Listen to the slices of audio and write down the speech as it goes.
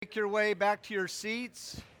make your way back to your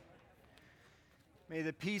seats. May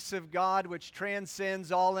the peace of God, which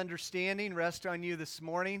transcends all understanding, rest on you this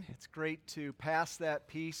morning. It's great to pass that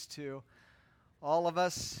peace to all of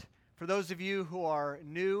us. For those of you who are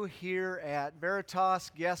new here at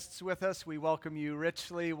Veritas, guests with us, we welcome you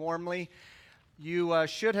richly, warmly. You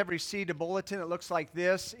should have received a bulletin that looks like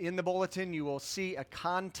this. In the bulletin, you will see a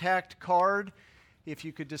contact card. If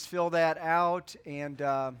you could just fill that out and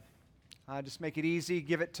just make it easy,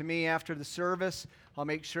 give it to me after the service. I'll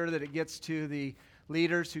make sure that it gets to the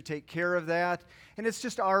leaders who take care of that. And it's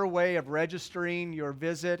just our way of registering your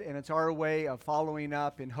visit, and it's our way of following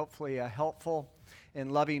up in hopefully a helpful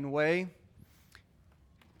and loving way.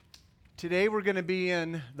 Today we're going to be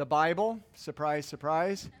in the Bible, surprise,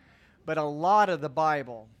 surprise, but a lot of the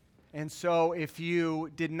Bible. And so if you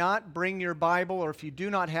did not bring your Bible, or if you do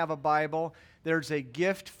not have a Bible, there's a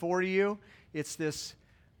gift for you. It's this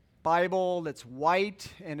Bible that's white,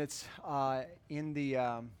 and it's in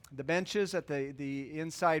the benches at the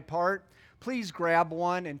inside part. Please grab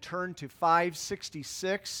one and turn to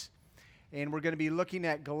 566. And we're going to be looking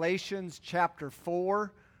at Galatians chapter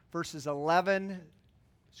 4, verses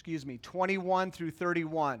 21 through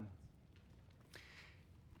 31.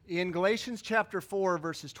 In Galatians chapter 4,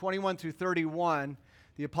 verses 21 through 31,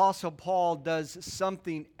 the Apostle Paul does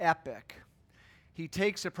something epic. He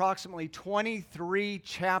takes approximately 23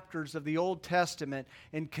 chapters of the Old Testament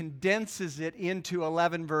and condenses it into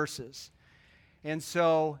 11 verses. And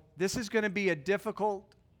so this is going to be a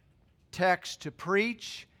difficult text to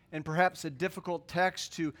preach, and perhaps a difficult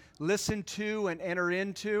text to listen to and enter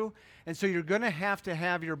into. And so you're going to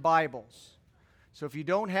have your Bibles. So if you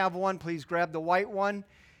don't have one, please grab the white one.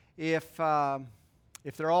 If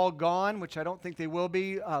they're all gone, which I don't think they will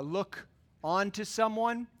be, look on to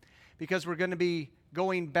someone, because we're going to be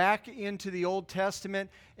going back into the Old Testament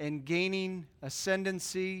and gaining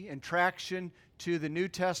ascendancy and traction to the New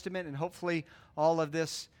Testament, and hopefully all of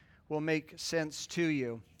this will make sense to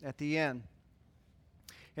you at the end.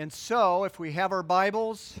 And so, if we have our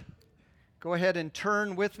Bibles, go ahead and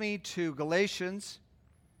turn with me to Galatians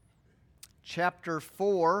chapter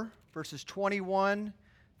 4, verses 21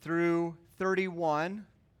 through 31.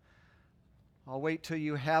 I'll wait till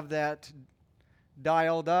you have that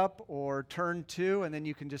dialed up or turned to, and then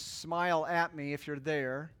you can just smile at me if you're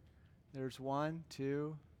there. There's 1,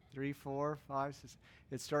 2, 3, 4, 5, 6.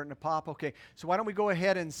 It's starting to pop. Okay, so why don't we go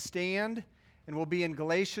ahead and stand, and we'll be in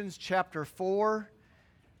Galatians chapter 4,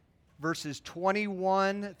 verses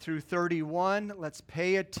 21 through 31. Let's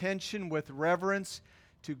pay attention with reverence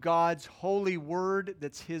to God's holy word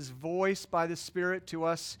that's His voice by the Spirit to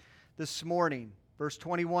us this morning. Verse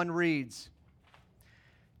 21 reads,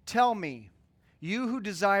 "Tell me, you who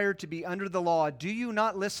desire to be under the law, do you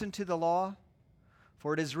not listen to the law?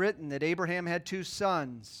 For it is written that Abraham had 2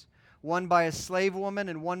 sons, one by a slave woman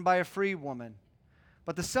and one by a free woman.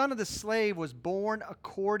 But the son of the slave was born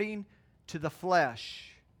according to the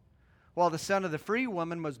flesh, while the son of the free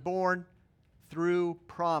woman was born through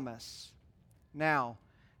promise. Now,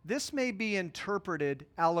 this may be interpreted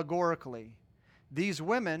allegorically. These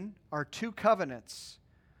women are 2 covenants.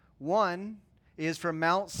 One is from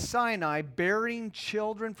Mount Sinai, bearing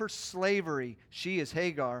children for slavery. She is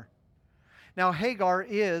Hagar. Now, Hagar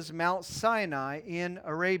is Mount Sinai in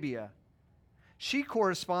Arabia. She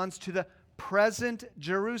corresponds to the present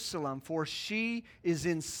Jerusalem, for she is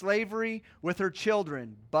in slavery with her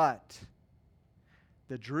children. But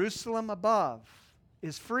the Jerusalem above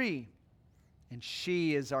is free, and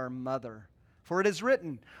she is our mother. For it is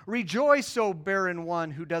written, 'Rejoice, O barren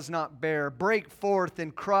one who does not bear. Break forth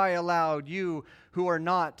and cry aloud, you who are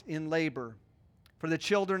not in labor. For the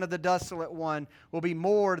children of the desolate one will be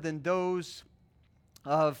more than those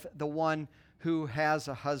of the one who has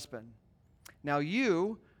a husband.' Now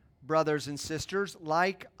you, brothers and sisters,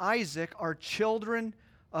 like Isaac, are children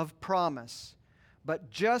of promise. But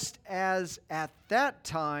just as at that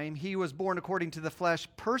time he was born according to the flesh,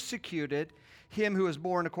 persecuted him who was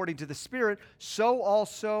born according to the Spirit, so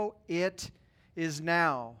also it is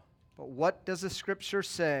now. But what does the Scripture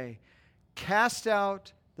say? Cast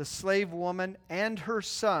out the slave woman and her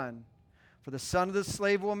son, for the son of the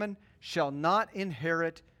slave woman shall not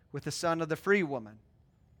inherit with the son of the free woman.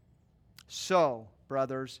 So,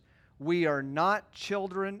 brothers, we are not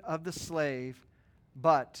children of the slave,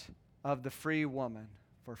 but of the free woman.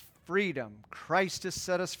 For freedom Christ has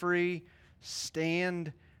set us free.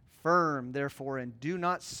 Stand firm, therefore, and do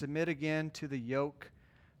not submit again to the yoke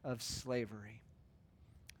of slavery."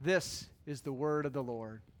 This is the word of the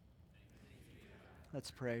Lord.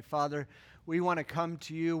 Let's pray. Father, We want to come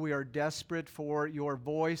to you. We are desperate for your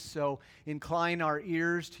voice. So incline our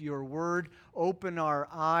ears to your word. Open our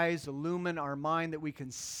eyes, illumine our mind that we can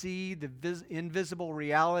see the invisible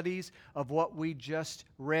realities of what we just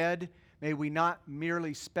read. May we not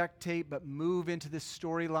merely spectate, but move into this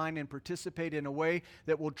storyline and participate in a way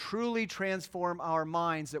that will truly transform our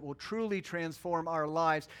minds, that will truly transform our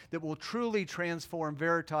lives, that will truly transform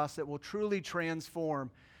Veritas, that will truly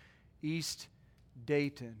transform East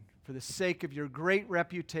Dayton. For the sake of your great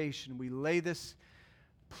reputation, we lay this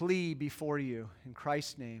plea before you in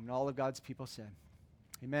Christ's name. And all of God's people said,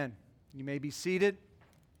 amen. You may be seated.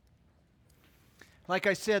 Like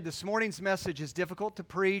I said, this morning's message is difficult to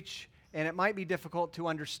preach, and it might be difficult to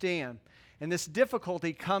understand. And this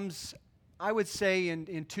difficulty comes, I would say,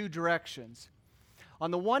 in two directions.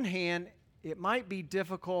 On the one hand, it might be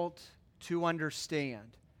difficult to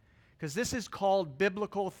understand, because this is called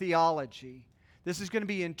biblical theology. This is going to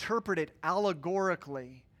be interpreted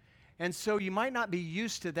allegorically. And so you might not be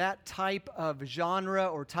used to that type of genre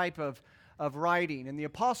or type of writing. And the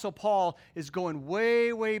Apostle Paul is going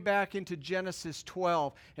way, way back into Genesis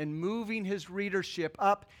 12 and moving his readership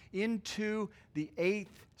up into the 8th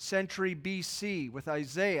century BC with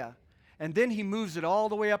Isaiah. And then he moves it all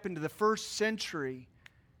the way up into the 1st century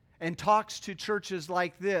and talks to churches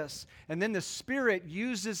like this. And then the Spirit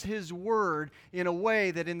uses His Word in a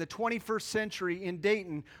way that in the 21st century in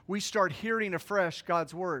Dayton, we start hearing afresh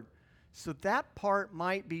God's Word. So that part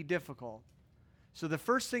might be difficult. So the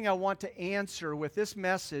first thing I want to answer with this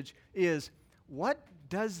message is, what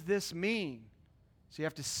does this mean? So you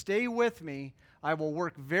have to stay with me. I will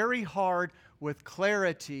work very hard with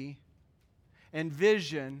clarity and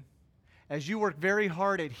vision as you work very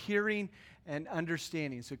hard at hearing and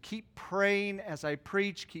understanding. So keep praying as I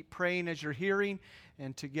preach, keep praying as you're hearing,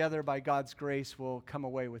 and together by God's grace we'll come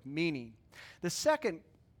away with meaning. The second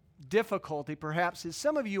difficulty perhaps is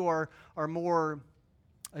some of you are more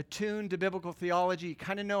attuned to biblical theology. You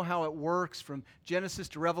kind of know how it works from Genesis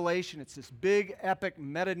to Revelation. It's this big, epic,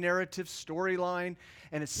 meta-narrative storyline,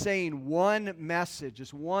 and it's saying one message,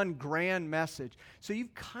 just one grand message. So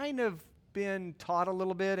you've kind of been taught a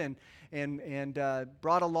little bit and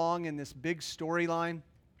brought along in this big storyline.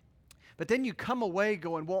 But then you come away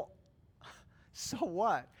going, well, so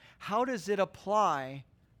what? How does it apply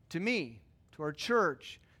to me, to our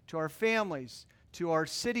church, to our families, to our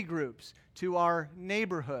city groups, to our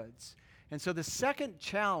neighborhoods? And so the second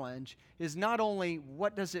challenge is not only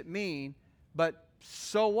what does it mean, but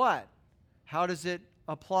so what? How does it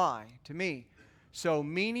apply to me? So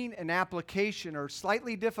meaning and application are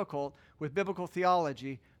slightly difficult with biblical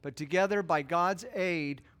theology, but together by God's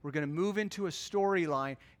aid, we're going to move into a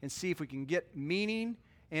storyline and see if we can get meaning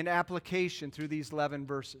and application through these 11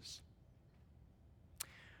 verses.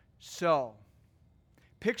 So,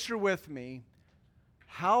 picture with me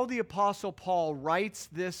how the Apostle Paul writes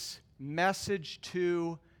this message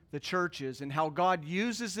to the churches and how God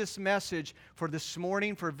uses this message for this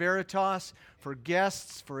morning, for Veritas, for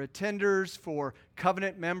guests, for attenders, for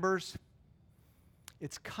covenant members.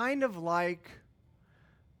 It's kind of like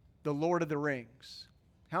the Lord of the Rings.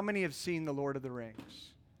 How many have seen the Lord of the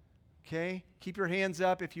Rings? Okay, keep your hands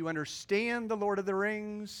up if you understand the Lord of the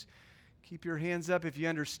Rings. Keep your hands up if you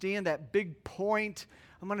understand that big point.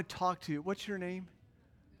 I'm going to talk to you. What's your name?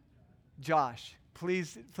 Josh.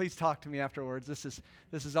 Please talk to me afterwards. This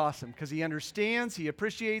is awesome because he understands, he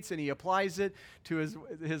appreciates, and he applies it to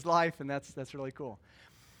his life, and that's really cool.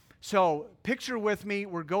 So picture with me,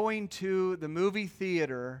 we're going to the movie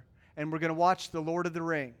theater, and we're going to watch The Lord of the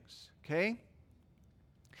Rings, okay?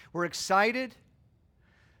 We're excited.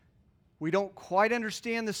 We don't quite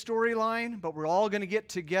understand the storyline, but we're all going to get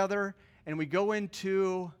together, and we go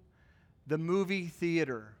into the movie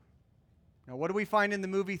theater. Now, what do we find in the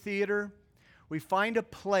movie theater? We find a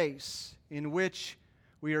place in which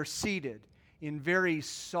we are seated in very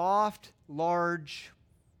soft, large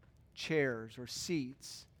chairs or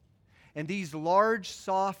seats. And these large,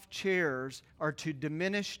 soft chairs are to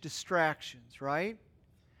diminish distractions, right?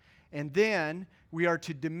 And then we are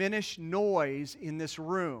to diminish noise in this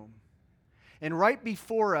room. And right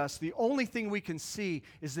before us, the only thing we can see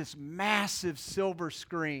is this massive silver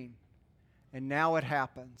screen. And now it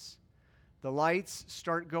happens. The lights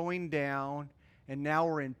start going down, and now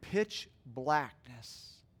we're in pitch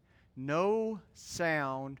blackness. No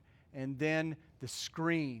sound, and then the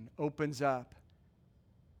screen opens up.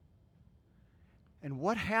 And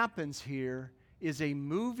what happens here is a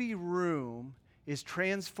movie room is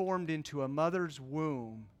transformed into a mother's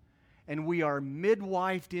womb, and we are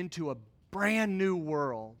midwifed into a brand new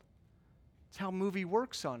world. That's how movie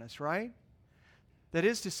works on us, right? That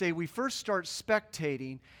is to say, we first start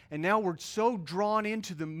spectating, and now we're so drawn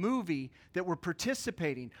into the movie that we're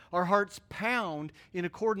participating. Our hearts pound in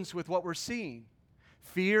accordance with what we're seeing.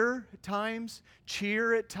 Fear at times,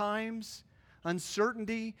 cheer at times,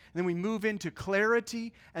 uncertainty, and then we move into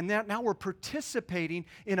clarity, and now we're participating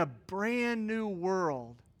in a brand new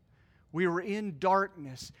world. We were in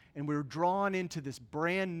darkness, and we were drawn into this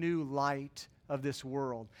brand new light of this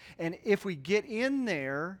world. And if we get in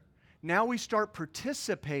there, now we start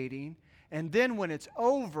participating, and then when it's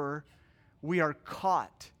over, we are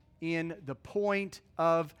caught in the point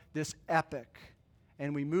of this epic,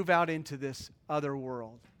 and we move out into this other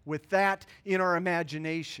world. With that in our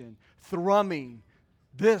imagination, thrumming,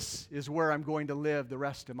 this is where I'm going to live the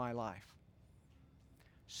rest of my life.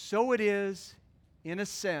 So it is, in a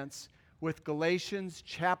sense, with Galatians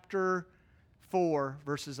chapter 4,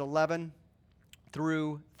 verses 11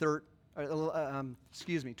 through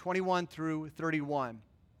 21 through 31.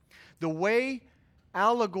 The way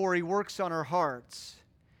allegory works on our hearts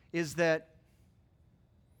is that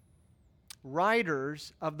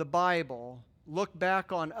writers of the Bible look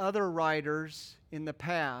back on other writers in the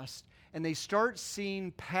past, and they start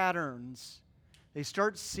seeing patterns. They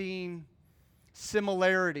start seeing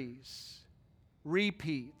similarities,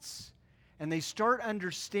 repeats, and they start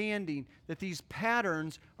understanding that these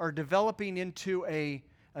patterns are developing into a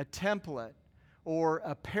template or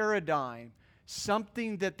a paradigm,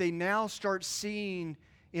 something that they now start seeing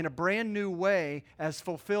in a brand new way as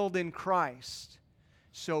fulfilled in Christ.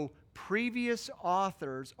 So previous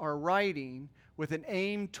authors are writing with an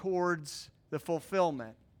aim towards the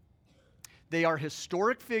fulfillment. They are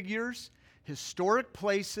historic figures, historic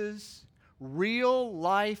places, real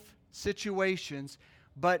life situations,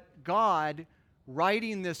 but God,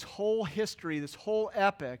 writing this whole history, this whole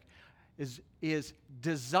epic, is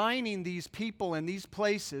designing these people and these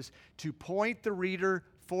places to point the reader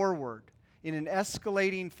forward in an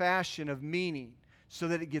escalating fashion of meaning, so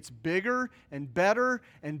that it gets bigger and better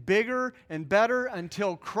and bigger and better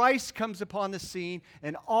until Christ comes upon the scene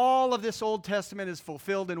and all of this Old Testament is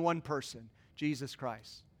fulfilled in one person, Jesus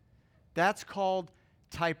Christ. That's called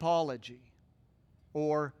typology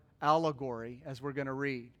or allegory, as we're going to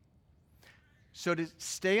read. So to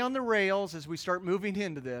stay on the rails as we start moving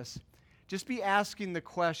into this, just be asking the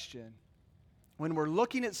question, when we're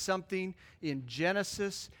looking at something in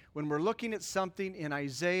Genesis, when we're looking at something in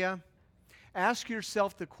Isaiah, ask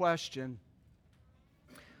yourself the question,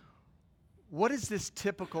 what is this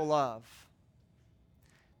typical of?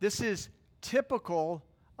 This is typical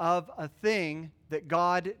of a thing that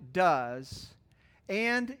God does,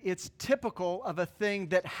 and it's typical of a thing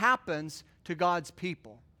that happens to God's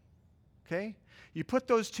people. Okay? You put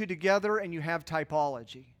those two together and you have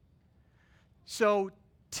typology. So,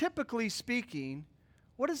 typically speaking,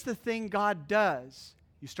 what is the thing God does?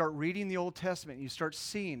 You start reading the Old Testament, you start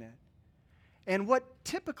seeing it. And what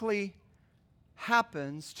typically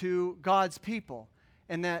happens to God's people,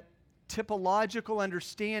 and that typological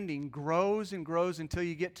understanding grows and grows until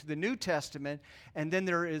you get to the New Testament, and then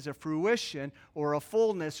there is a fruition or a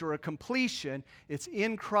fullness or a completion. It's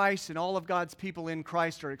in Christ, and all of God's people in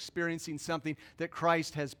Christ are experiencing something that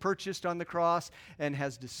Christ has purchased on the cross and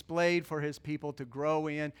has displayed for His people to grow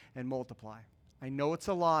in and multiply. I know it's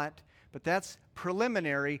a lot, but that's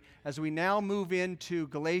preliminary as we now move into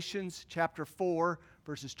Galatians chapter 4,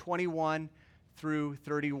 verses 21 through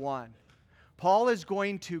 31. Paul is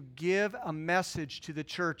going to give a message to the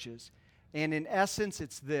churches, and in essence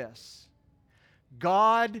it's this: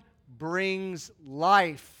 God brings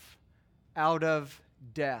life out of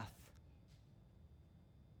death.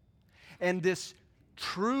 And this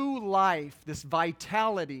true life, this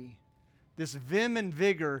vitality, this vim and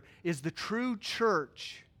vigor is the true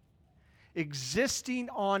church,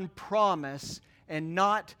 existing on promise and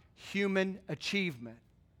not human achievement.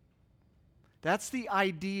 That's the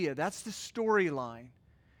idea. That's the storyline.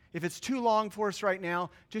 If it's too long for us right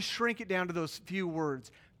now, just shrink it down to those few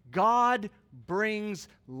words. God brings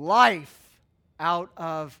life out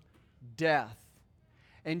of death.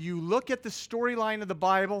 And you look at the storyline of the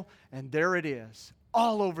Bible, and there it is,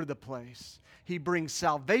 all over the place. He brings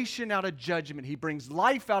salvation out of judgment. He brings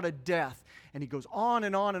life out of death. And he goes on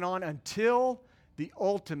and on and on until the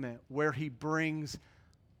ultimate, where he brings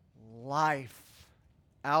life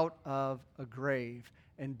out of a grave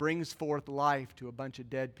and brings forth life to a bunch of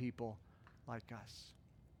dead people like us.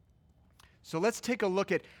 So let's take a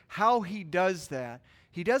look at how he does that.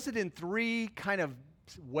 He does it in three kind of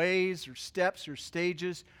ways or steps or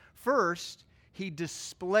stages. First, he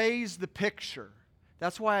displays the picture.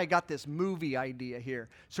 That's why I got this movie idea here.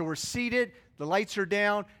 So we're seated, the lights are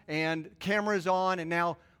down, and camera's on, and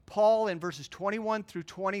now Paul in verses 21 through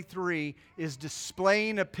 23 is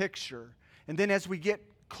displaying a picture. And then as we get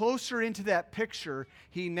closer into that picture,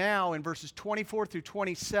 he now, in verses 24 through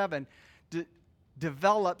 27,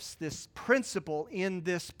 develops this principle in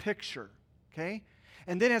this picture. Okay?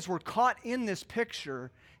 And then as we're caught in this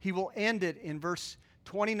picture, he will end it in verse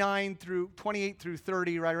 28 through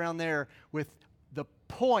 30, right around there, with the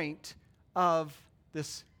point of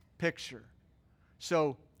this picture.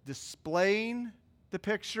 So displaying the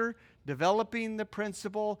picture, developing the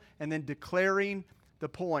principle, and then declaring the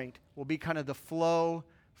point will be kind of the flow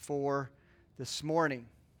for this morning.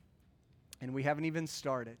 And we haven't even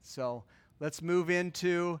started. So let's move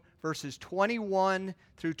into verses 21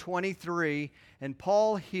 through 23. And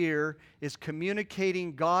Paul here is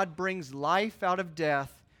communicating God brings life out of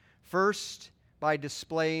death first by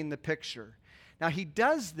displaying the picture. Now he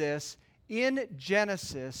does this in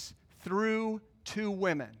Genesis through two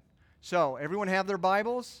women. So everyone have their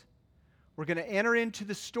Bibles? We're going to enter into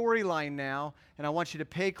the storyline now, and I want you to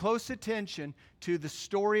pay close attention to the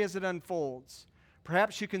story as it unfolds.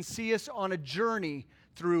 Perhaps you can see us on a journey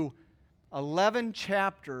through 11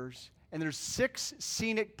 chapters, and there's 6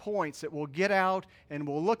 scenic points that we'll get out, and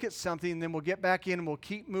we'll look at something, and then we'll get back in, and we'll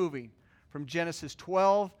keep moving from Genesis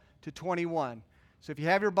 12 to 21. So if you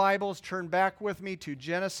have your Bibles, turn back with me to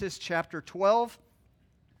Genesis chapter 12,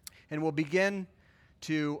 and we'll begin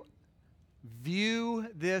to view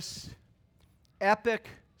this epic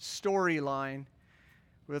storyline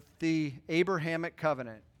with the Abrahamic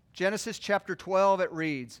covenant. Genesis chapter 12, it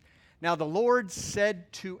reads, "Now the Lord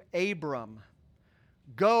said to Abram,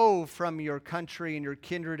 'Go from your country and your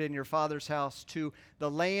kindred and your father's house to the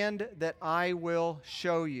land that I will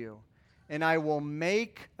show you, and I will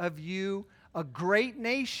make of you a great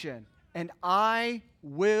nation, and I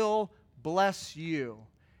will bless you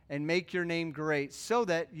and make your name great, so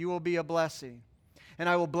that you will be a blessing. And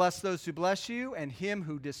I will bless those who bless you, and him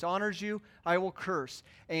who dishonors you I will curse.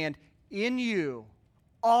 And in you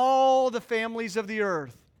all the families of the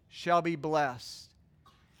earth shall be blessed.'"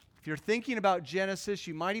 If you're thinking about Genesis,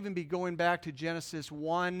 you might even be going back to Genesis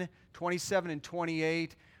 1, 27 and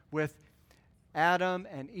 28 with Adam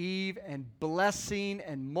and Eve and blessing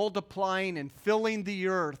and multiplying and filling the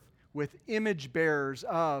earth with image bearers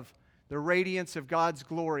of the radiance of God's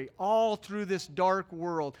glory. All through this dark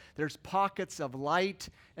world, there's pockets of light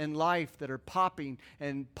and life that are popping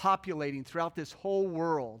and populating throughout this whole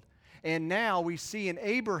world. And now we see in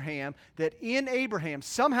Abraham that in Abraham,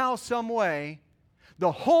 somehow, some way,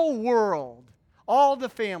 the whole world, all the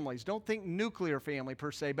families, don't think nuclear family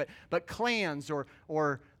per se, but clans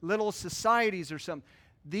or little societies or something,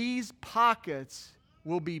 these pockets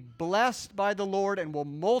will be blessed by the Lord and will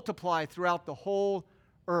multiply throughout the whole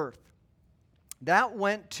earth. That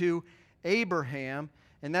went to Abraham,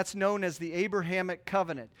 and that's known as the Abrahamic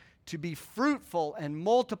covenant, to be fruitful and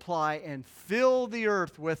multiply and fill the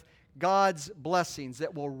earth with God's blessings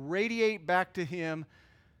that will radiate back to him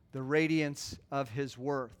the radiance of his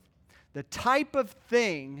worth. The type of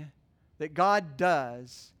thing that God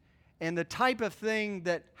does and the type of thing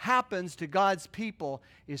that happens to God's people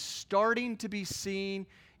is starting to be seen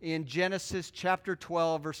in Genesis chapter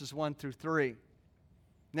 12, verses 1 through 3.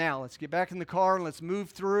 Now, let's get back in the car and let's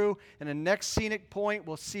move through. And the next scenic point,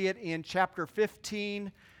 we'll see it in chapter 15,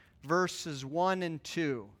 verses 1 and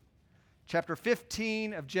 2. Chapter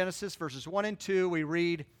 15 of Genesis, verses 1 and 2, we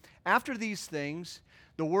read, "After these things,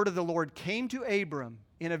 the word of the Lord came to Abram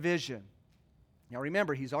in a vision." Now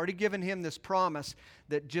remember, he's already given him this promise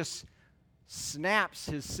that just snaps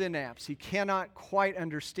his synapse. He cannot quite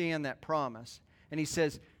understand that promise. And he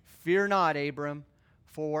says, "Fear not, Abram,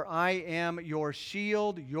 for I am your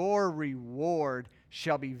shield, your reward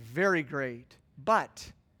shall be very great."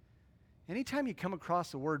 But, anytime you come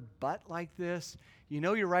across the word "but" like this, you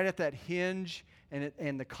know you're right at that hinge,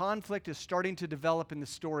 and the conflict is starting to develop in the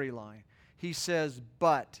storyline. He says,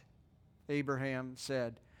 "But," Abraham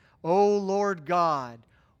said, "O Lord God,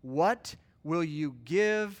 what will you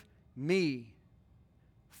give me?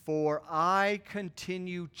 For I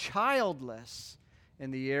continue childless,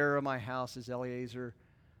 and the heir of my house is Eliezer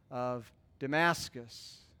of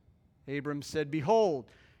Damascus." Abram said, "Behold,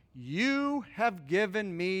 you have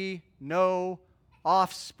given me no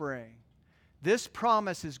offspring." This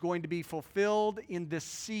promise is going to be fulfilled in this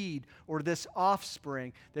seed or this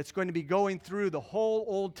offspring that's going to be going through the whole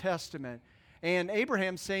Old Testament. And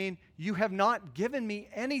Abraham's saying, "You have not given me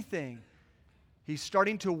anything." He's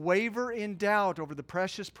starting to waver in doubt over the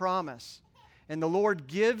precious promise. And the Lord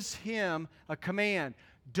gives him a command.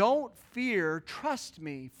 "Don't fear, trust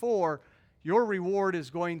me, for your reward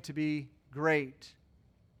is going to be great."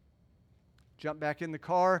 jump back in the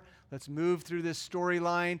car. Let's move through this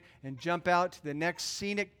storyline and jump out to the next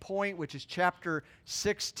scenic point, which is chapter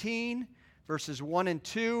 16, verses 1 and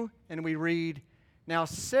 2. And we read, "Now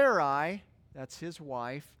Sarai," that's his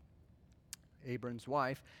wife, Abram's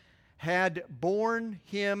wife, "had borne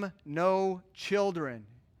him no children."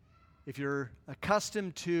 If you're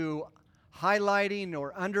accustomed to highlighting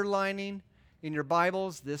or underlining in your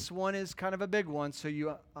Bibles, this one is kind of a big one, so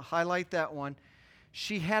you highlight that one.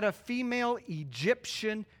 "She had a female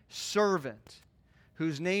Egyptian servant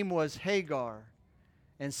whose name was Hagar.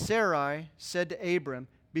 And Sarai said to Abram,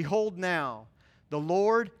 'Behold now, the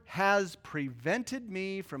Lord has prevented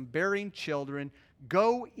me from bearing children.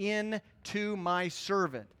 Go in to my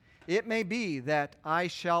servant. It may be that I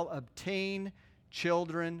shall obtain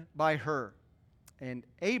children by her.' And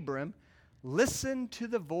Abram listened to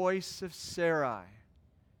the voice of Sarai."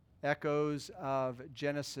 Echoes of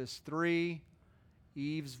Genesis 3,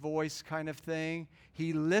 Eve's voice kind of thing.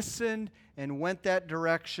 He listened and went that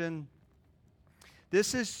direction.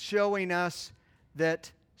 This is showing us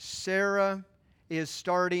that Sarah is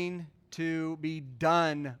starting to be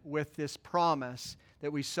done with this promise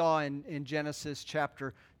that we saw in Genesis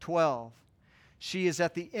chapter 12. She is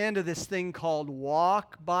at the end of this thing called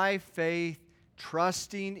walk by faith,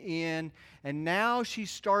 trusting in, and now she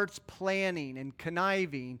starts planning and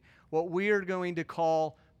conniving what we are going to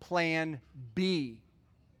call plan B.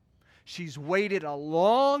 She's waited a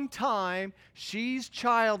long time, she's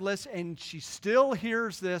childless, and she still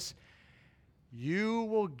hears this, "You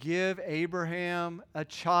will give Abraham a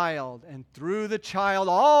child, and through the child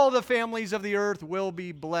all the families of the earth will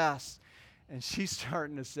be blessed." And she's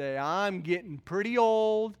starting to say, "I'm getting pretty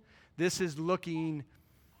old. This is looking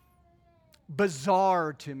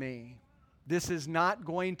bizarre to me. This is not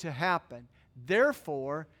going to happen."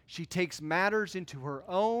 Therefore, she takes matters into her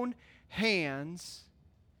own hands.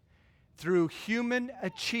 Through human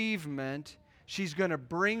achievement, she's going to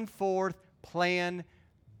bring forth plan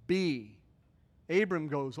B. Abram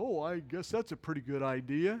goes, "Oh, I guess that's a pretty good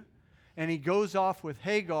idea." And he goes off with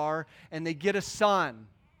Hagar, and they get a son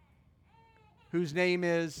whose name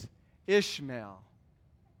is Ishmael.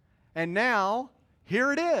 And now,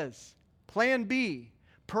 here it is, plan B.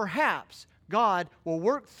 Perhaps God will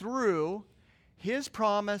work through His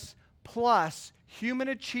promise plus human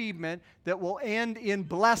achievement that will end in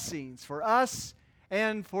blessings for us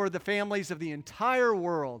and for the families of the entire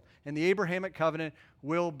world. And the Abrahamic covenant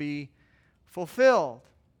will be fulfilled.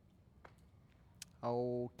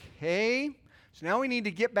 Okay. So now we need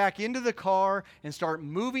to get back into the car and start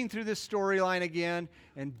moving through this storyline again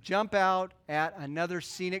and jump out at another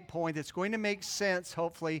scenic point that's going to make sense,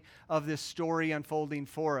 hopefully, of this story unfolding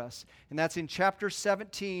for us. And that's in chapter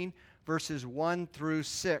 17, verses 1 through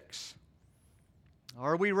 6.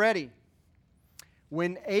 Are we ready?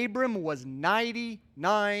 "When Abram was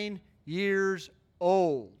 99 years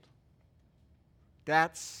old."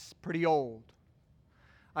 That's pretty old.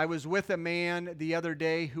 I was with a man the other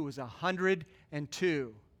day who was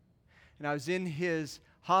 102. And I was in his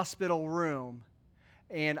hospital room.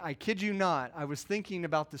 And I kid you not, I was thinking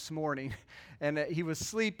about this morning. And he was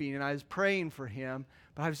sleeping, and I was praying for him.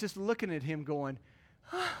 But I was just looking at him going,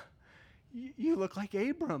 you look like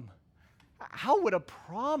Abram. How would a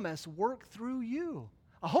promise work through you?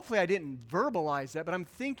 Hopefully I didn't verbalize that, but I'm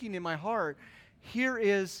thinking in my heart, here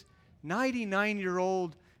is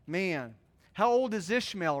 99-year-old man. How old is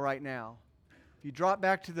Ishmael right now? If you drop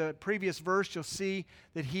back to the previous verse, you'll see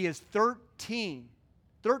that he is 13.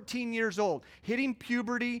 13 years old. Hitting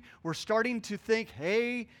puberty, we're starting to think,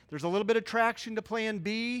 hey, there's a little bit of traction to plan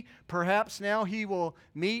B. Perhaps now he will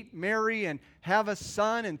meet Mary and have a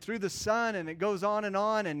son, and through the son, and it goes on,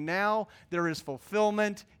 and now there is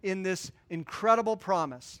fulfillment in this incredible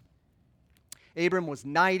promise. Abram was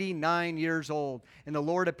 99 years old, and the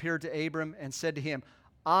Lord appeared to Abram and said to him,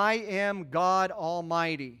 "I am God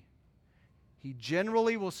Almighty." He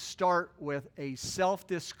generally will start with a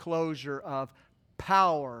self-disclosure of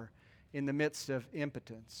power in the midst of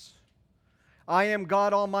impotence. "I am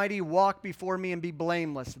God Almighty, walk before me and be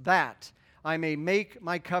blameless, that I may make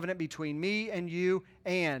my covenant between me and you,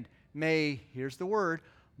 and may," here's the word,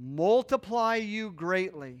 "multiply you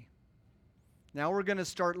greatly." Now we're going to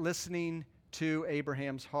start listening to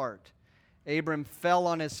Abraham's heart. Abram fell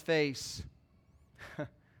on his face.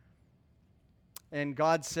 And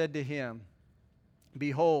God said to him,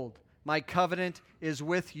 "Behold, my covenant is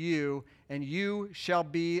with you, and you shall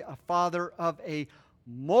be a father of a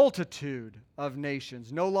multitude of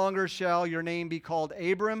nations. No longer shall your name be called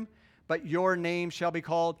Abram, but your name shall be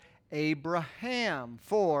called Abraham,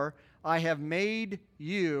 for I have made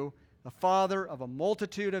you the father of a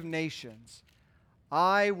multitude of nations.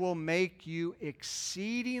 I will make you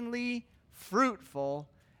exceedingly fruitful,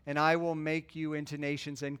 and I will make you into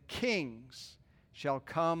nations, and kings shall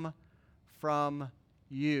come from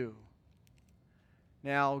you.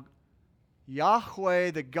 Now,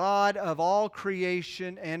 Yahweh, the God of all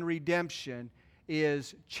creation and redemption,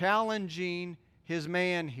 is challenging his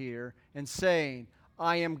man here and saying,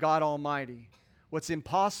 I am God Almighty. What's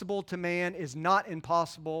impossible to man is not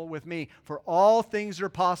impossible with me, for all things are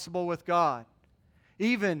possible with God.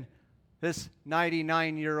 Even this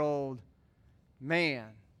 99-year-old man.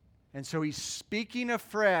 And so he's speaking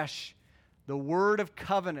afresh the word of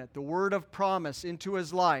covenant, the word of promise into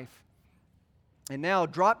his life. And now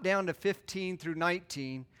drop down to 15 through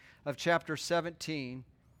 19 of chapter 17,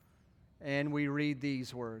 and we read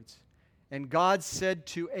these words. And God said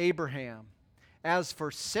to Abraham, as for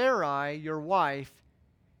Sarai, your wife,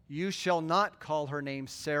 you shall not call her name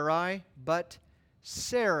Sarai, but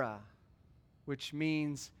Sarah, which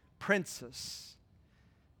means princess.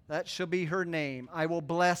 That shall be her name. I will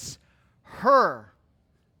bless her.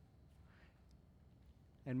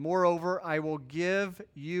 And moreover, I will give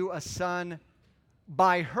you a son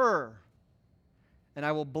by her. And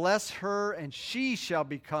I will bless her, and she shall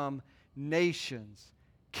become nations.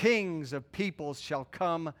 Kings of peoples shall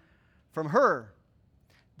come from her.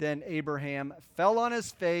 Then Abraham fell on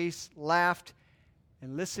his face, laughed,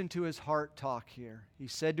 and listened to his heart talk here. He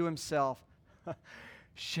said to himself,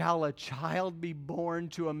 shall a child be born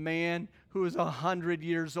to a man who is 100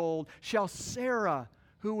 years old? Shall Sarah,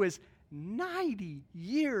 who is 90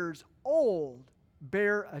 years old,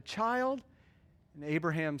 bear a child? And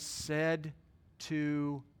Abraham said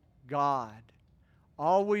to God,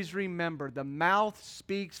 always remember, the mouth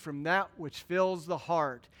speaks from that which fills the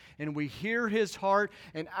heart. And we hear his heart,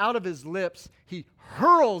 and out of his lips, he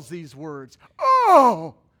hurls these words.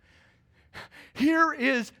 Oh, here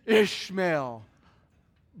is Ishmael.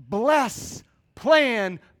 Bless,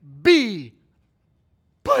 plan, B.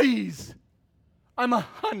 Please. I'm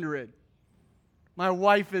 100. My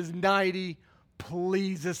wife is 90.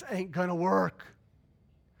 Please, this ain't going to work.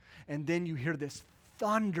 And then you hear this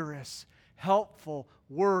thunderous, helpful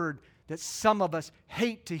word that some of us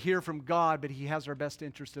hate to hear from God, but he has our best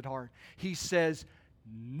interest at heart. He says,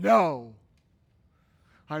 no.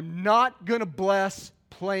 I'm not going to bless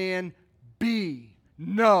plan B.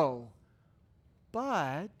 No.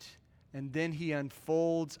 But, and then he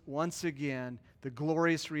unfolds once again the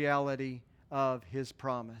glorious reality of his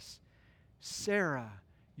promise. Sarah,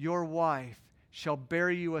 your wife, shall bear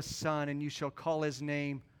you a son, and you shall call his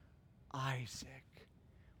name Isaac,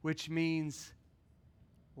 which means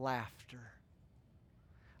laughter.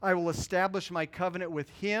 I will establish my covenant with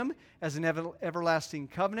him as an everlasting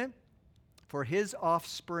covenant for his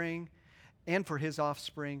offspring and for his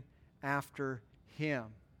offspring after him.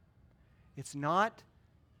 It's not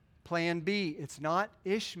plan B. It's not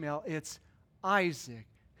Ishmael. It's Isaac,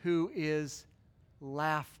 who is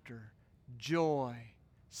laughter, joy,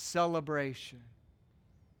 celebration.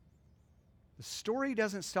 The story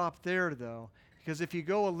doesn't stop there, though, because if you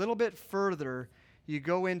go a little bit further, you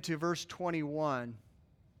go into verse 21.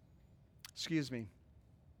 Excuse me.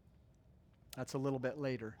 That's a little bit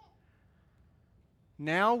later.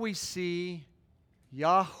 Now we see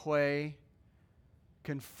Yahweh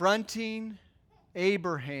confronting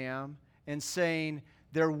Abraham and saying,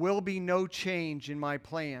 there will be no change in my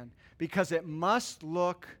plan, because it must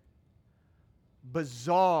look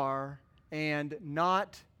bizarre and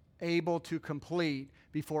not able to complete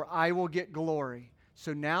before I will get glory.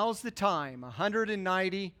 So now's the time.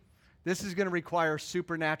 190, this is going to require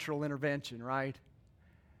supernatural intervention, right?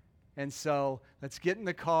 And so let's get in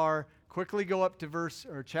the car, quickly go up to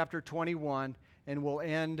chapter 21, and we'll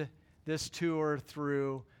end this tour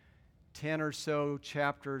through 10 or so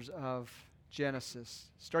chapters of Genesis.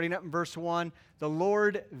 Starting up in verse 1, the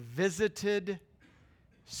Lord visited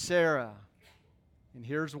Sarah. And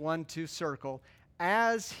here's one to circle.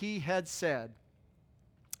 As he had said,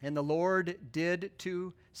 and the Lord did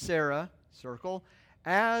to Sarah, circle,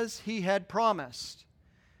 as he had promised.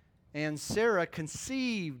 And Sarah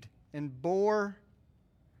conceived and bore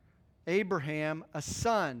Abraham a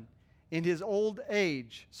son in his old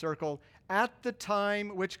age, circle, at the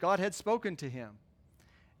time which God had spoken to him.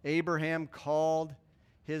 Abraham called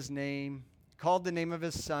the name of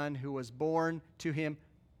his son who was born to him,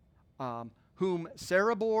 whom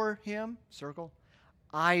Sarah bore him, circle,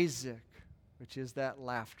 Isaac, which is that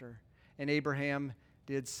laughter. And Abraham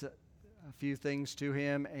did a few things to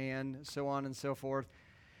him, and so on and so forth.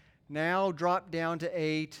 Now drop down to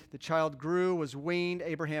 8. The child grew, was weaned.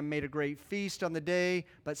 Abraham made a great feast on the day.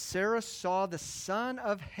 But Sarah saw the son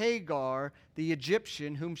of Hagar, the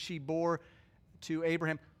Egyptian, whom she bore to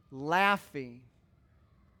Abraham, laughing,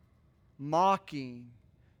 mocking,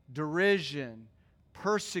 derision,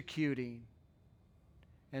 persecuting.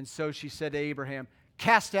 And so she said to Abraham,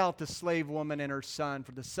 cast out the slave woman and her son,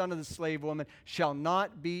 for the son of the slave woman shall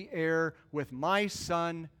not be heir with my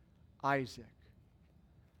son Isaac.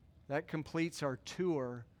 That completes our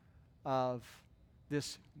tour of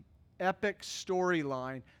this epic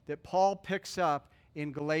storyline that Paul picks up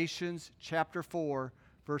in Galatians chapter 4,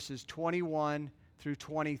 verses 21 through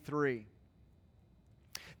 23.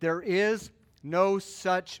 There is no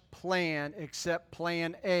such plan except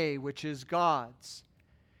plan A, which is God's.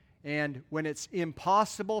 And when it's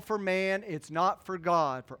impossible for man, it's not for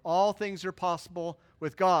God. For all things are possible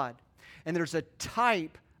with God. And there's a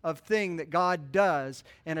type of thing that God does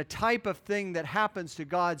and a type of thing that happens to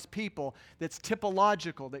God's people that's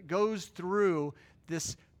typological, that goes through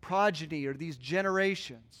this progeny or these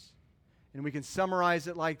generations. And we can summarize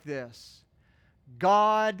it like this.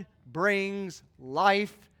 God brings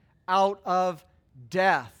life out of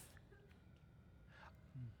death,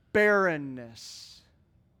 barrenness,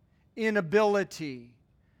 inability,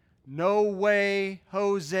 no way,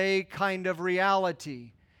 Jose kind of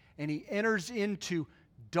reality. And he enters into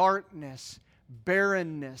darkness,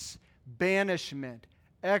 barrenness, banishment,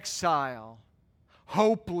 exile,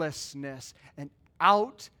 hopelessness, and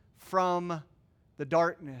out from the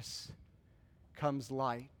darkness comes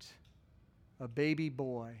light, a baby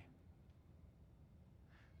boy,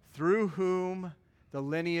 through whom the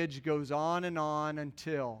lineage goes on and on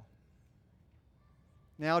until.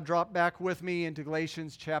 Now drop back with me into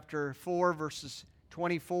Galatians chapter 4, verses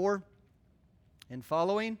 24 and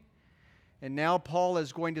following. And now Paul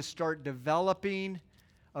is going to start developing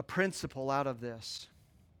a principle out of this.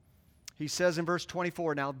 He says in verse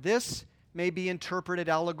 24, now this may be interpreted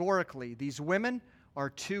allegorically. These women are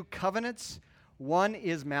two covenants. One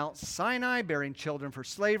is Mount Sinai, bearing children for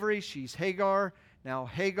slavery. She's Hagar. Now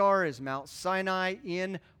Hagar is Mount Sinai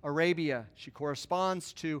in Arabia. She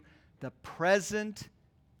corresponds to the present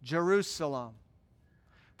Jerusalem.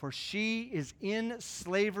 For she is in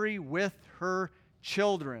slavery with her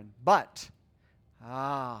children. But,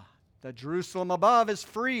 the Jerusalem above is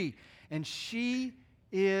free, and she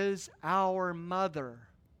is our mother.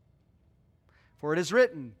 For it is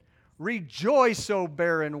written, rejoice, O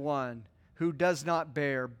barren one who does not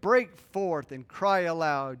bear. Break forth and cry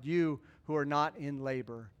aloud, you who are not in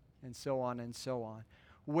labor. And so on and so on.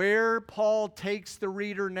 Where Paul takes the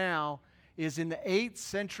reader now is in the 8th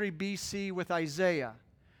century BC with Isaiah.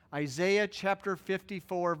 Isaiah chapter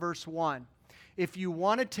 54, verse 1. If you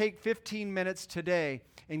want to take 15 minutes today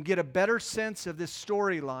and get a better sense of this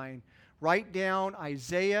storyline, write down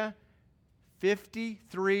Isaiah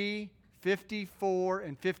 53, 54,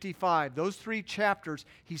 and 55. Those three chapters,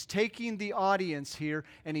 he's taking the audience here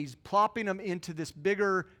and he's plopping them into this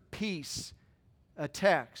bigger piece, a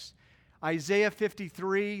text. Isaiah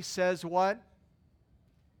 53 says what?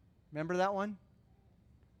 Remember that one?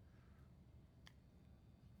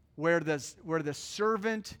 Where the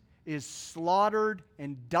servant is slaughtered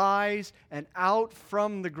and dies, and out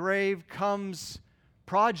from the grave comes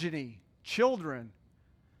progeny, children,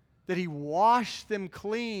 that he washed them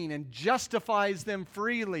clean and justifies them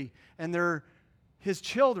freely, and they're his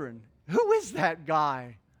children. Who is that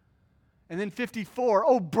guy? And then 54,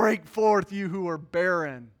 oh, break forth, you who are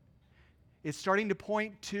barren. It's starting to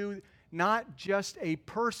point to not just a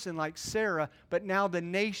person like Sarah, but now the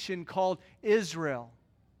nation called Israel.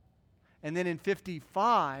 And then in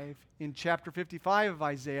 55, in chapter 55 of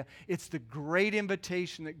Isaiah, it's the great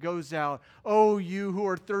invitation that goes out. Oh, you who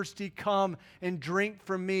are thirsty, come and drink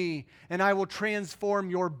from me, and I will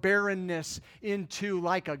transform your barrenness into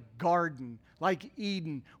like a garden, like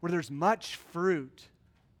Eden, where there's much fruit.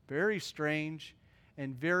 Very strange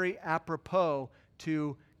and very apropos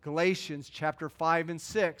to Galatians chapter 5 and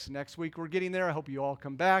 6. Next week we're getting there. I hope you all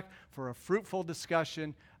come back for a fruitful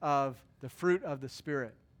discussion of the fruit of the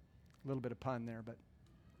Spirit. A little bit of pun there, but.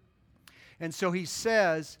 And so he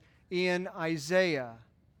says in Isaiah,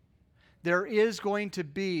 there is going to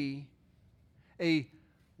be a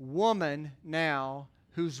woman now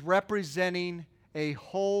who's representing a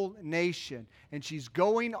whole nation, and she's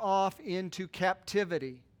going off into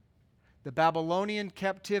captivity, the Babylonian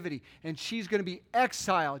captivity, and she's going to be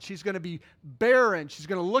exiled. She's going to be barren. She's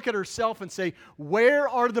going to look at herself and say, where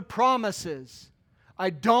are the promises? I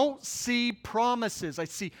don't see promises. I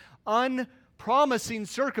see unpromising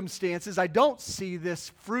circumstances. I don't see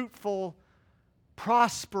this fruitful,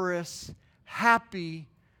 prosperous, happy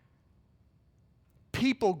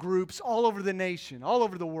people groups all over the nation, all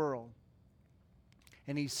over the world.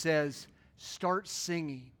 And he says, start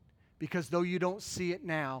singing, because though you don't see it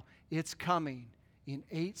now, it's coming. in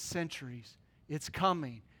 8 centuries. It's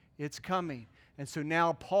coming. It's coming. And so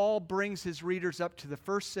now Paul brings his readers up to the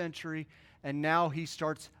 1st century, and now he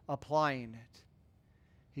starts applying it.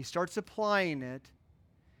 He starts applying it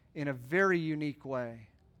in a very unique way.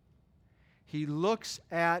 He looks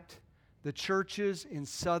at the churches in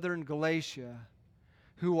southern Galatia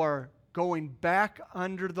who are going back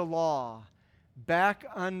under the law, back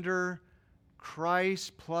under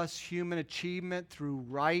Christ plus human achievement through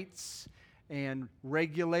rites and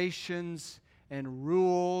regulations and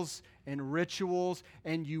rules and rituals,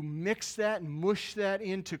 and you mix that and mush that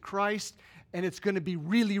into Christ, and it's going to be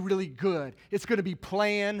really, really good. It's going to be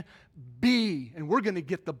plan B, and we're going to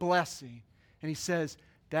get the blessing. And he says,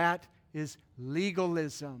 that is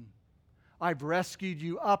legalism. I've rescued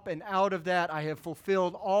you up and out of that. I have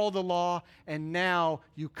fulfilled all the law, and now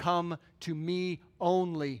you come to me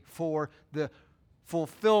only for the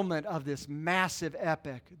fulfillment of this massive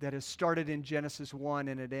epic that has started in Genesis 1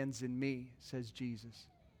 and it ends in me, says Jesus.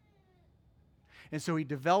 And so he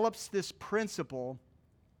develops this principle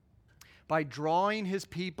by drawing his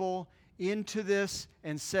people into this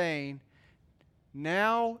and saying,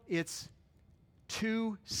 now it's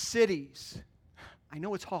 2 cities. I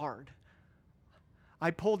know it's hard.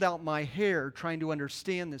 I pulled out my hair trying to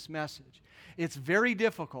understand this message. It's very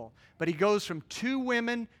difficult, but he goes from 2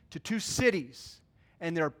 women to 2 cities,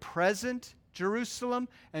 and they're present Jerusalem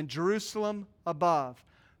and Jerusalem above.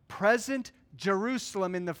 Present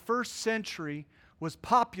Jerusalem in the 1st century was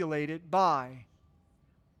populated by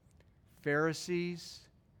Pharisees,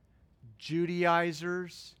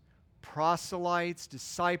 Judaizers, proselytes,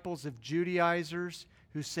 disciples of Judaizers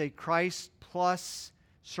who say Christ plus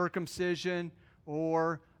circumcision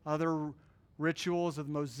or other rituals of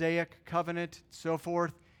the Mosaic covenant, so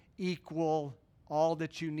forth, equal all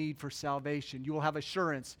that you need for salvation. You will have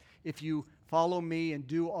assurance if you follow me and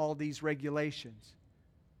do all these regulations.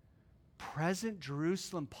 Present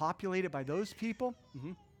Jerusalem populated by those people?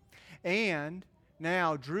 Mm-hmm. And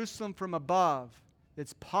now Jerusalem from above,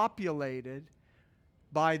 it's populated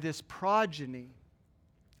by this progeny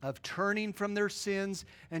of turning from their sins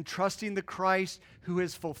and trusting the Christ who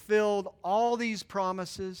has fulfilled all these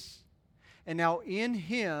promises. And now in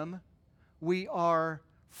Him we are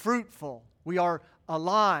fruitful. We are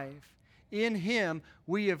alive. In Him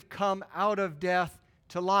we have come out of death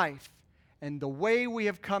to life. And the way we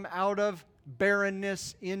have come out of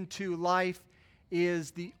barrenness into life is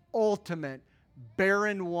the ultimate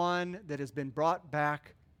barren one that has been brought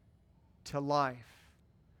back to life.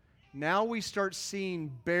 Now we start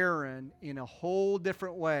seeing barren in a whole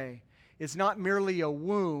different way. It's not merely a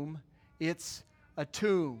womb, it's a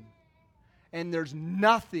tomb. And there's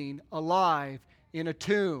nothing alive in a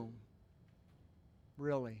tomb,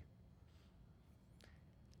 really,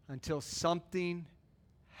 until something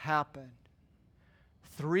happened.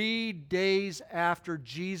 3 days after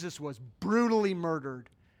Jesus was brutally murdered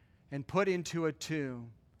and put into a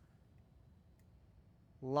tomb,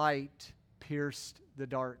 light pierced the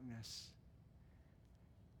darkness.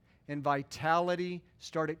 And vitality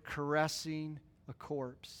started caressing a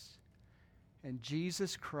corpse. And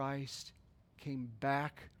Jesus Christ came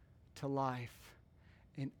back to life.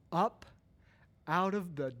 And up out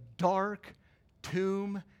of the dark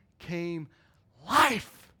tomb came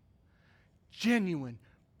life. Genuine,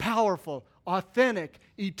 powerful, authentic,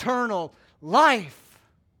 eternal life.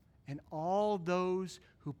 And all those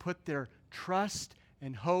who put their trust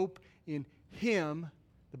and hope in Him,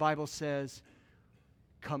 the Bible says,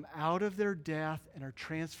 come out of their death and are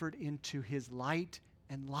transferred into His light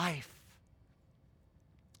and life.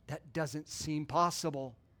 That doesn't seem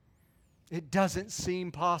possible. It doesn't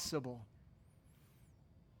seem possible.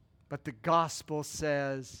 But the gospel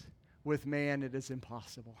says, with man it is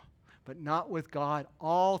impossible. But not with God.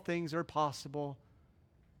 All things are possible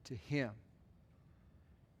to Him.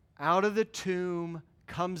 Out of the tomb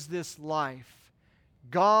comes this life.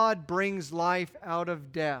 God brings life out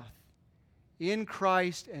of death in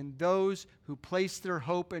Christ and those who place their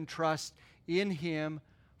hope and trust in Him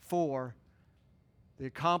for the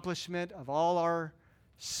accomplishment of all our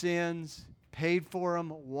sins, paid for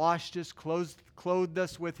them, washed us, clothed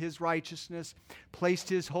us with His righteousness, placed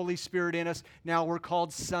His Holy Spirit in us. Now we're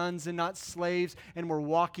called sons and not slaves, and we're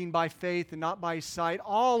walking by faith and not by sight.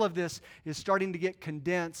 All of this is starting to get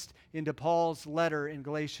condensed into Paul's letter in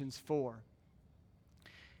Galatians 4.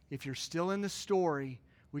 If you're still in the story,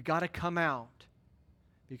 we got to come out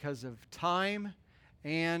because of time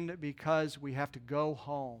and because we have to go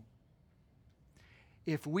home.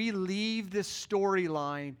 If we leave this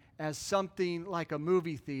storyline as something like a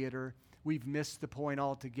movie theater, we've missed the point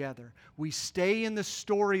altogether. We stay in the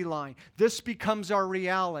storyline. This becomes our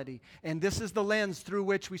reality. And this is the lens through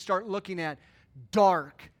which we start looking at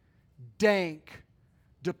dark, dank,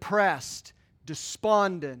 depressed,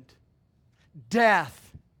 despondent,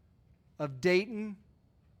 death of Dayton,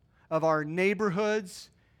 of our neighborhoods,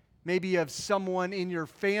 maybe of someone in your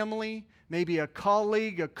family, maybe a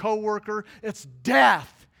colleague, a coworker. It's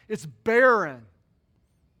death. It's barren.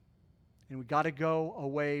 And we got to go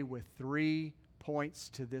away with 3 points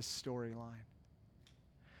to this storyline.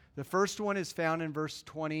 The first one is found in verse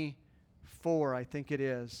 24, I think it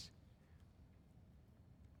is.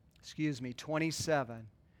 27.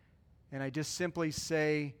 And I just simply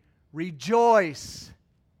say, rejoice,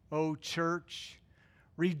 O church,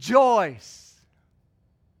 rejoice.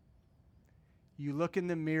 You look in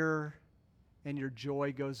the mirror and your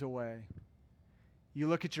joy goes away. You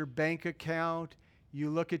look at your bank account, you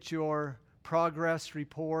look at your progress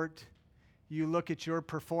report, you look at your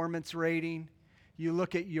performance rating, you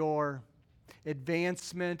look at your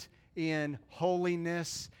advancement in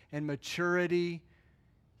holiness and maturity.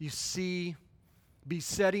 You see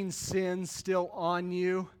besetting sin still on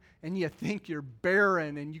you, and you think you're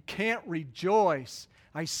barren and you can't rejoice.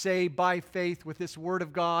 I say by faith with this word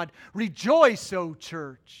of God, rejoice, O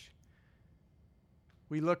church.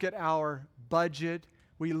 We look at our budget.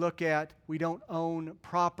 We don't own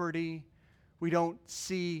property. We don't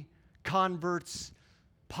see converts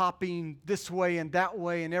popping this way and that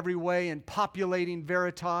way and every way and populating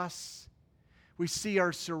Veritas. We see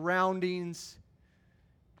our surroundings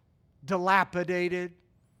dilapidated.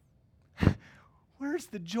 Where's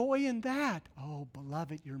the joy in that? Oh,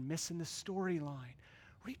 beloved, you're missing the storyline.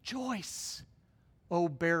 Rejoice, O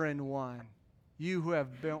barren one, you who have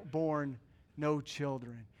borne no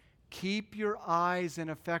children. Keep your eyes and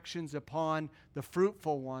affections upon the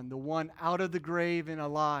fruitful one, the one out of the grave and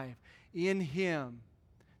alive. In him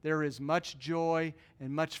there is much joy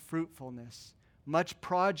and much fruitfulness, much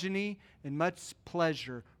progeny and much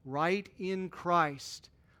pleasure, right in Christ.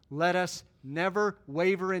 Let us never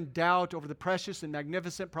waver in doubt over the precious and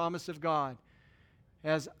magnificent promise of God.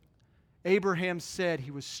 As Abraham said,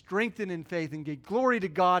 he was strengthened in faith and gave glory to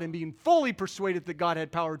God, and being fully persuaded that God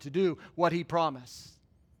had power to do what he promised.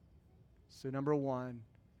 So number 1,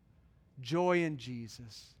 joy in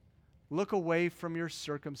Jesus. Look away from your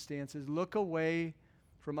circumstances. Look away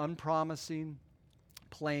from unpromising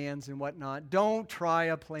plans and whatnot. Don't try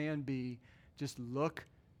a plan B. Just look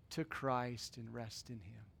to Christ and rest in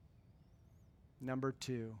him. Number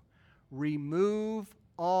 2, remove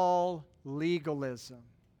all legalism.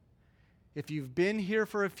 If you've been here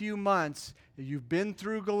for a few months, if you've been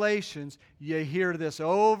through Galatians, you hear this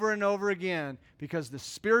over and over again because the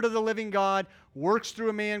Spirit of the living God works through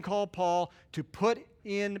a man called Paul to put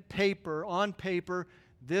on paper,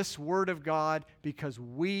 this Word of God because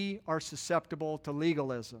we are susceptible to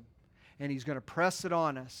legalism. And he's going to press it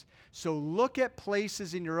on us. So look at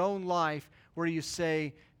places in your own life where you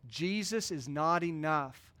say, Jesus is not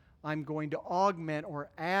enough. I'm going to augment or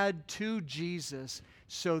add to Jesus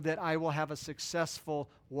so that I will have a successful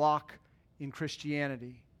walk in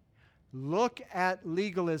Christianity. Look at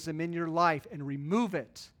legalism in your life and remove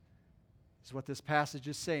it, is what this passage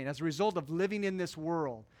is saying. As a result of living in this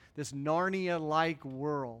world, this Narnia-like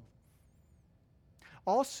world.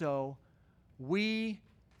 Also, we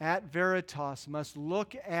at Veritas must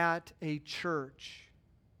look at a church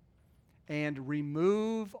and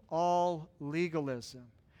remove all legalism.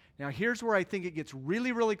 Now, here's where I think it gets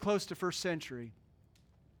really, really close to first century.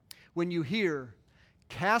 When you hear,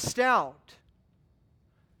 cast out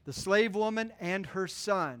the slave woman and her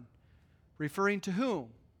son, referring to whom?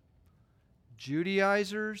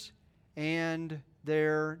 Judaizers and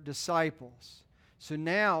their disciples. So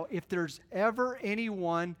now, if there's ever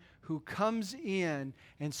anyone who comes in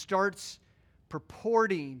and starts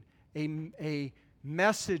purporting a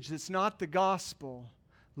message that's not the gospel,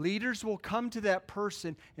 leaders will come to that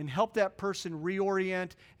person and help that person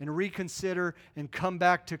reorient and reconsider and come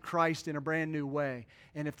back to Christ in a brand new way.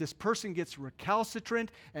 And if this person gets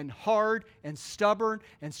recalcitrant and hard and stubborn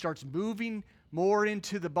and starts moving more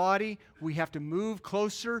into the body, we have to move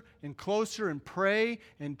closer and closer and pray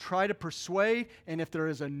and try to persuade. And if there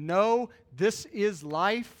is a no, this is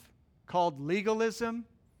life, called legalism,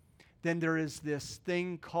 then there is this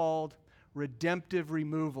thing called redemptive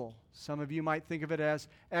removal. Some of you might think of it as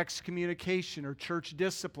excommunication or church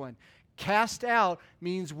discipline. Cast out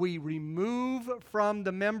means we remove from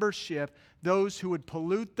the membership those who would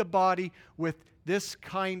pollute the body with this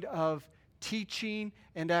kind of teaching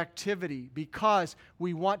and activity, because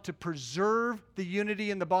we want to preserve the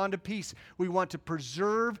unity and the bond of peace. We want to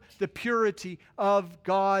preserve the purity of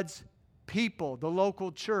God's people, the local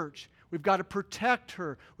church. We've got to protect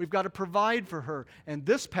her. We've got to provide for her. And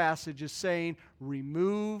this passage is saying,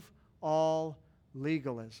 remove all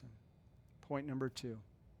legalism. Point number 2.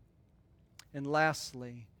 And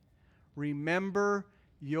lastly, remember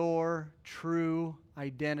your true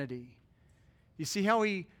identity. You see how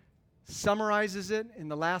he summarizes it in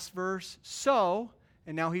the last verse? So,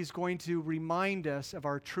 and now he's going to remind us of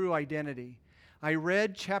our true identity. I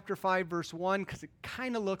read chapter 5, verse 1, because it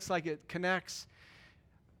kind of looks like it connects.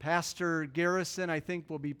 Pastor Garrison, I think,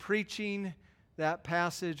 will be preaching that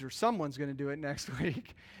passage, or someone's going to do it next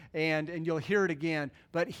week, and you'll hear it again.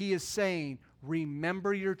 But he is saying,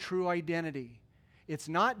 remember your true identity. It's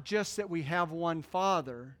not just that we have one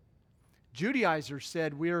Father. Judaizers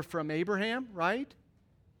said we are from Abraham, right?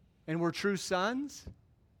 And we're true sons.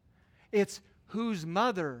 It's whose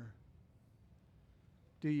mother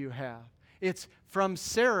do you have? It's from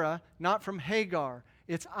Sarah, not from Hagar.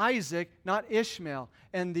 It's Isaac, not Ishmael.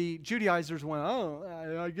 And the Judaizers went,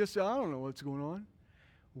 oh, I guess I don't know what's going on.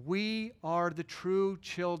 We are the true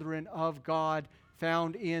children of God,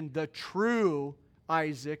 found in the true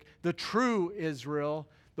Isaac, the true Israel,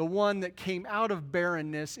 the one that came out of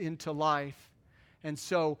barrenness into life. And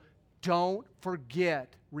so don't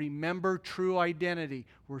forget, remember true identity.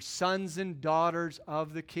 We're sons and daughters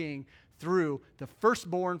of the King through the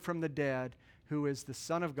firstborn from the dead, who is the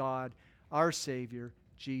Son of God, our Savior,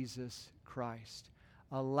 Jesus Christ.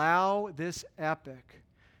 Allow this epic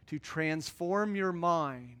to transform your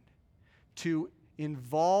mind, to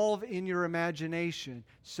involve in your imagination,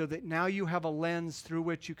 so that now you have a lens through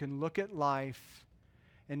which you can look at life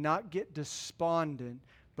and not get despondent,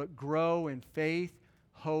 but grow in faith,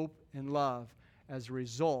 hope, and love as a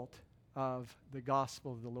result of the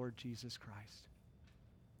gospel of the Lord Jesus Christ.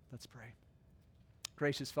 Let's pray.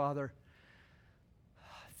 Gracious Father,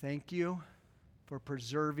 thank you for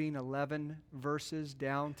preserving 11 verses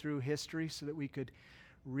down through history so that we could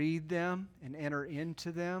read them and enter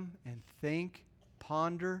into them and think,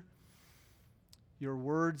 ponder. Your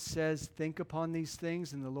word says, think upon these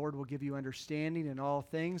things and the Lord will give you understanding in all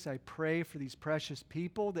things. I pray for these precious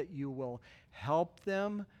people that you will help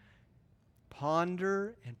them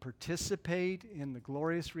ponder and participate in the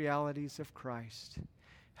glorious realities of Christ.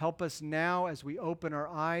 Help us now as we open our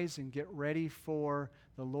eyes and get ready for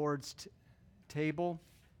the Lord's table,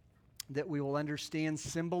 that we will understand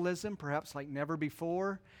symbolism, perhaps like never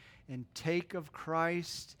before, and take of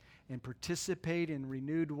Christ and participate in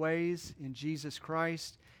renewed ways in Jesus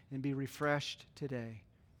Christ and be refreshed today.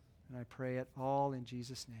 And I pray it all in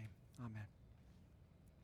Jesus' name. Amen.